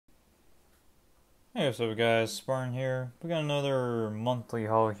Hey, what's up guys, Spartan here. We got another monthly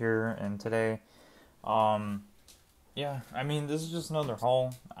haul here, and today, um, this is just another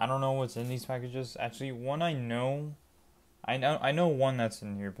haul. I don't know what's in these packages. Actually, one I know one that's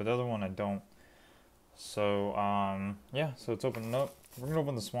in here, but the other one I don't. So, so it's opening up. We're gonna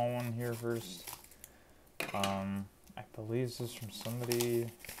open the small one here first. I believe this is from somebody.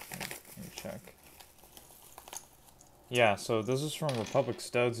 Let me check. Yeah, so this is from Republic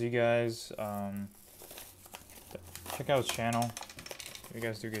Studs, you guys. Check out his channel if you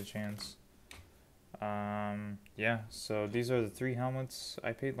guys do get a chance. So these are the 3 helmets.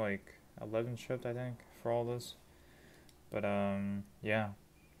 I paid like 11 shipped, I think, for all this. But yeah.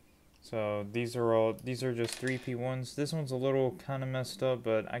 So these are just 3 P1s. This one's a little kind of messed up,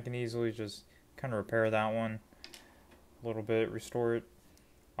 but I can easily just kind of repair that one a little bit, restore it.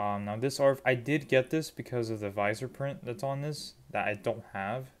 Now this ARF, I did get this because of the visor print that's on this that I don't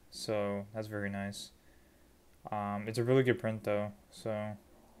have, so that's very nice. It's a really good print though, so I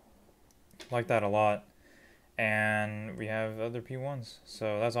like that a lot. And we have other P1s,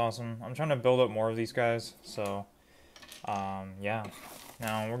 so that's awesome. I'm trying to build up more of these guys, so yeah.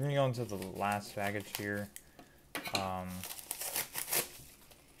 Now we're gonna go into the last package here. Oh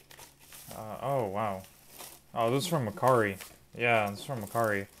wow. Oh, this is from Macari. Yeah, this is from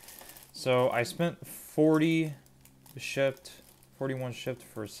Macari. So I spent 41 shipped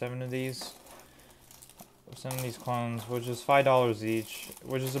for 7 of these. 7 of these clones, which is $5 each,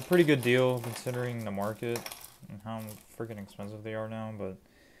 which is a pretty good deal considering the market and how freaking expensive they are now. But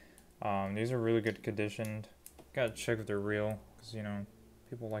these are really good conditioned. Gotta check if they're real, because you know,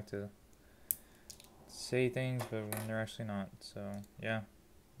 people like to say things, but when they're actually not. So yeah,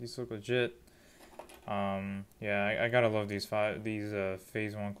 these look legit. I gotta love these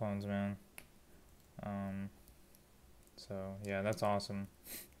phase 1 clones, man. So yeah, that's awesome.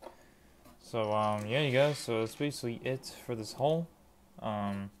 So yeah, you guys, so that's basically it for this haul.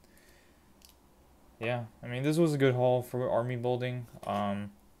 Yeah, I mean, this was a good haul for army building.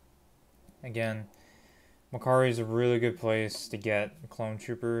 Again, Macari is a really good place to get clone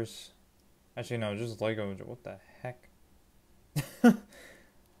troopers. Actually, no, just Lego. What the heck?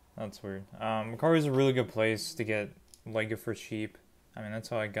 That's weird. Macari is a really good place to get Lego for cheap. I mean, that's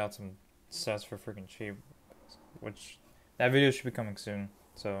how I got some sets for freaking cheap. Which, that video should be coming soon.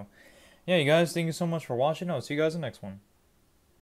 So, yeah, you guys, thank you so much for watching. I'll see you guys in the next one.